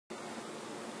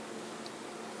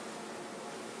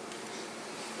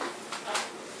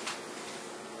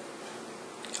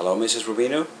Hello, Mrs.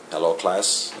 Rubino. Hello,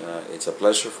 class. It's a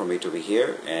pleasure for me to be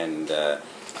here, and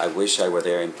I wish I were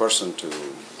there in person to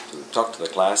talk to the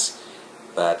class,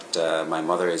 but my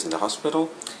mother is in the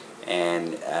hospital,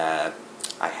 and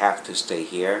I have to stay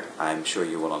here. I'm sure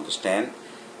you will understand.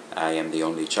 I am the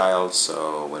only child,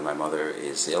 so when my mother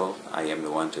is ill, I am the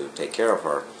one to take care of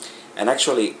her. And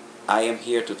actually, I am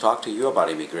here to talk to you about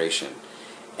immigration.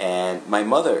 And my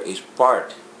mother is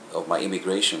part of my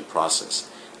immigration process.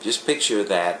 Just picture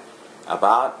that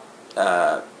about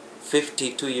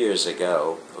 52 years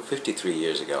ago, or 53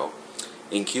 years ago,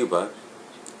 in Cuba,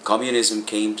 communism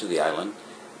came to the island,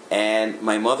 and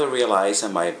my mother realized,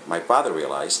 and my father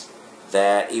realized,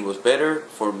 that it was better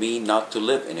for me not to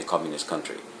live in a communist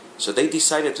country. So they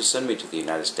decided to send me to the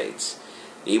United States.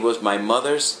 It was my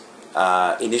mother's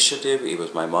initiative, it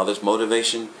was my mother's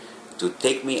motivation to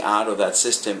take me out of that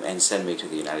system and send me to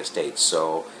the United States.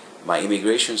 So my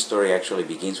immigration story actually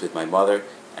begins with my mother,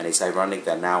 and it's ironic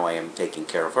that now I am taking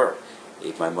care of her.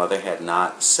 If my mother had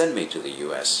not sent me to the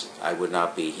U.S., I would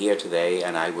not be here today,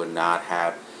 and I would not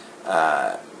have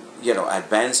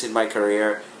advanced in my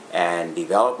career and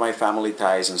developed my family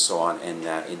ties and so on in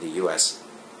the U.S.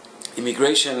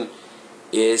 Immigration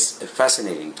is a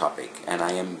fascinating topic, and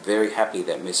I am very happy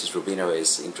that Mrs. Rubino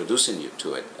is introducing you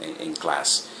to it in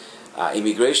class.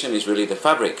 Immigration is really the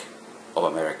fabric of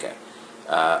America.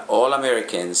 All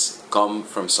Americans come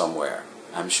from somewhere.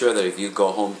 I'm sure that if you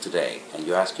go home today and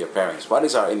you ask your parents, what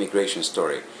is our immigration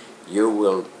story? You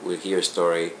will hear a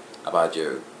story about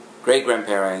your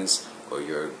great-grandparents or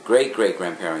your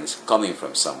great-great-grandparents coming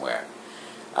from somewhere.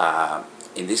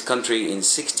 In this country, in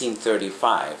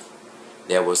 1635,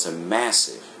 there was a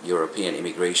massive European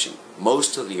immigration.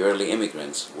 Most of the early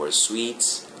immigrants were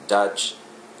Swedes, Dutch,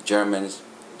 Germans,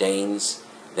 Danes,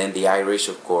 then the Irish,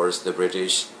 of course, the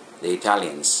British, the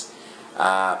Italians.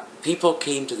 People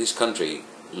came to this country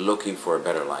looking for a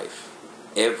better life.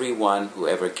 Everyone who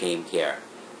ever came here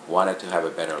wanted to have a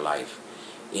better life.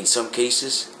 In some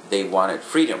cases, they wanted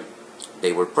freedom.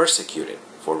 They were persecuted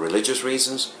for religious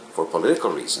reasons, for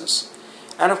political reasons.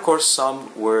 And of course,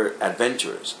 some were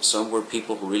adventurers. Some were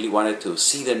people who really wanted to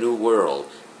see the new world,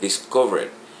 discover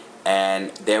it.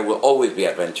 And there will always be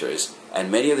adventurers.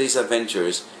 And many of these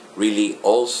adventurers really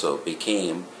also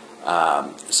became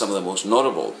some of the most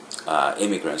notable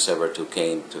immigrants ever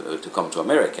to come to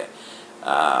America.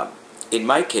 In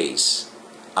my case,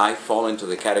 I fall into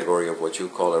the category of what you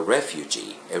call a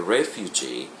refugee. A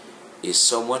refugee is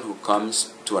someone who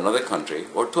comes to another country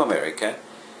or to America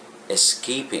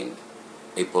escaping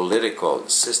a political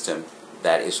system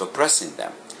that is oppressing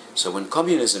them. So when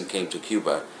communism came to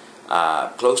Cuba,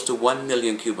 close to 1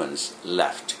 million Cubans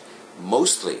left,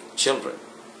 mostly children.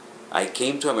 I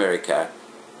came to America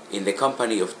in the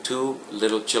company of two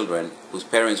little children whose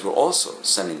parents were also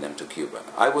sending them to Cuba.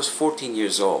 I was 14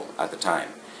 years old at the time,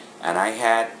 and I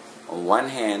had on one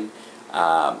hand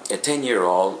a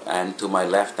 10-year-old, and to my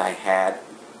left I had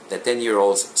the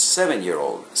 10-year-old's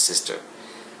 7-year-old sister.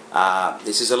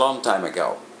 This is a long time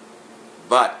ago,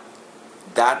 but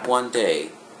that one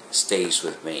day stays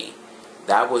with me.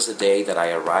 That was the day that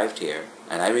I arrived here,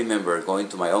 and I remember going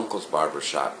to my uncle's barber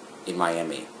shop in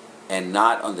Miami and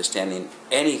not understanding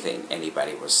anything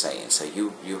anybody was saying. So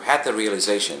you had the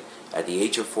realization at the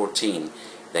age of 14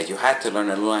 that you had to learn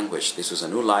a new language. This was a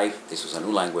new life, this was a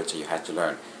new language, and you had to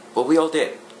learn. But we all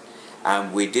did.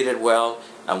 And we did it well,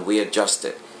 and we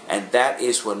adjusted. And that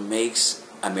is what makes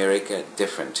America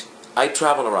different. I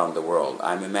travel around the world.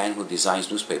 I'm a man who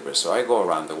designs newspapers, so I go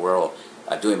around the world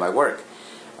doing my work.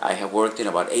 I have worked in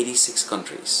about 86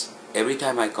 countries. Every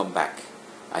time I come back,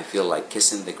 I feel like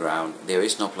kissing the ground. There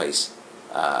is no place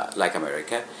like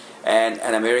America. And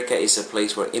America is a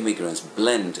place where immigrants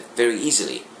blend very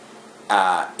easily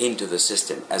into the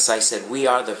system. As I said, we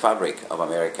are the fabric of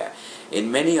America.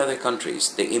 In many other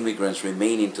countries, the immigrants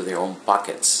remain into their own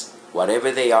pockets.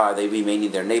 Whatever they are, they remain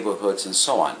in their neighborhoods and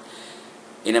so on.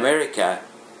 In America,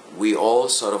 we all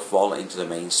sort of fall into the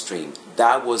mainstream.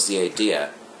 That was the idea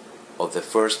of the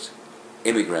first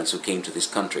immigrants who came to this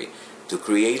country, to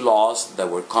create laws that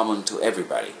were common to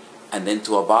everybody, and then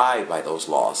to abide by those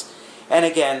laws. And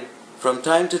again, from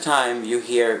time to time, you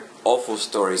hear awful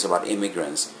stories about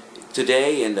immigrants.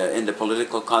 Today, in the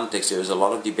political context, there is a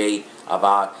lot of debate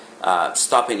about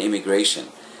stopping immigration.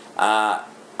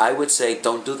 I would say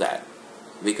don't do that,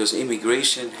 because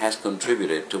immigration has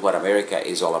contributed to what America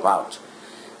is all about.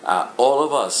 All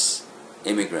of us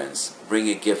immigrants bring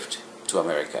a gift to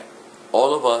America.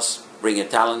 All of us bring a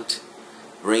talent,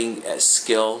 bring a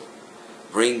skill,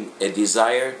 bring a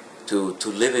desire to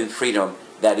live in freedom.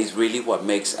 That is really what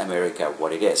makes America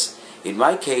what it is. In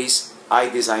my case, I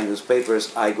design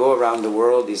newspapers. I go around the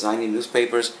world designing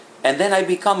newspapers, and then I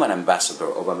become an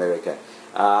ambassador of America.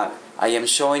 I am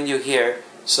showing you here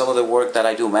some of the work that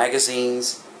I do,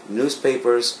 magazines,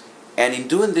 newspapers, and in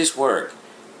doing this work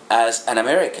as an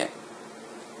American,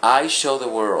 I show the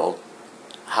world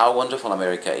how wonderful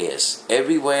America is.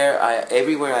 Everywhere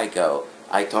I go,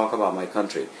 I talk about my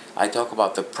country. I talk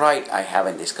about the pride I have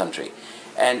in this country.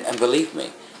 And believe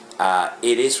me,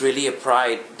 it is really a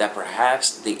pride that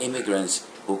perhaps the immigrants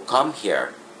who come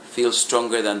here feel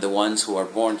stronger than the ones who are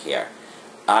born here.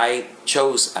 I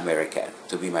chose America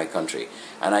to be my country,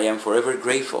 and I am forever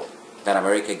grateful that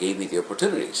America gave me the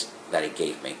opportunities that it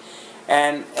gave me.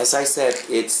 And as I said,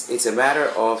 it's a matter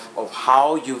of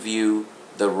how you view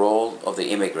the role of the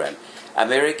immigrant.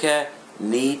 America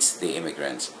needs the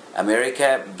immigrants.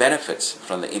 America benefits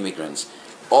from the immigrants.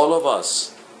 All of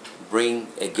us bring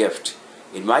a gift.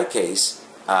 In my case,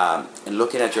 in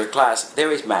looking at your class,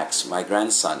 there is Max, my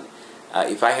grandson.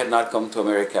 If I had not come to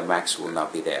America, Max will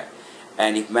not be there.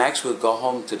 And if Max will go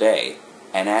home today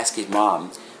and ask his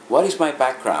mom, what is my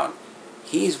background?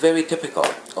 He is very typical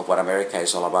of what America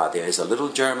is all about. There is a little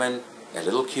German, a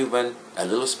little Cuban, a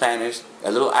little Spanish,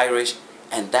 a little Irish,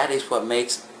 and that is what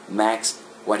makes Max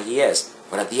what he is.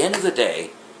 But at the end of the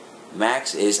day,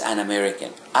 Max is an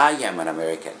American. I am an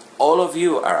American. All of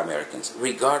you are Americans,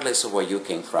 regardless of where you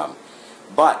came from.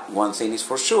 But one thing is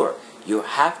for sure, you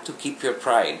have to keep your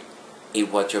pride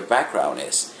in what your background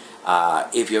is.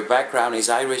 If your background is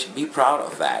Irish, be proud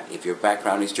of that. If your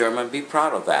background is German, be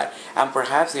proud of that. And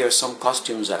perhaps there are some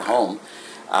costumes at home,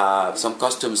 some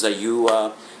costumes that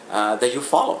you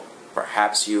follow.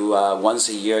 Perhaps you once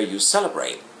a year you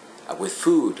celebrate with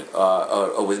food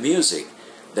or with music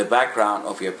the background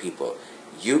of your people.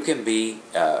 You can be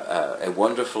a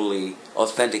wonderfully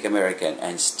authentic American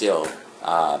and still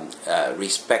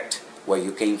respect where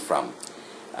you came from.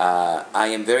 I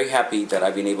am very happy that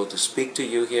I've been able to speak to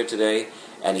you here today,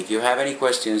 and if you have any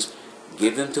questions,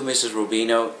 give them to Mrs.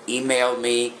 Rubino, email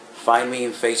me, find me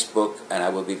in Facebook, and I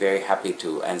will be very happy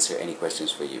to answer any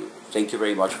questions for you. Thank you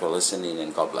very much for listening,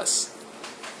 and God bless.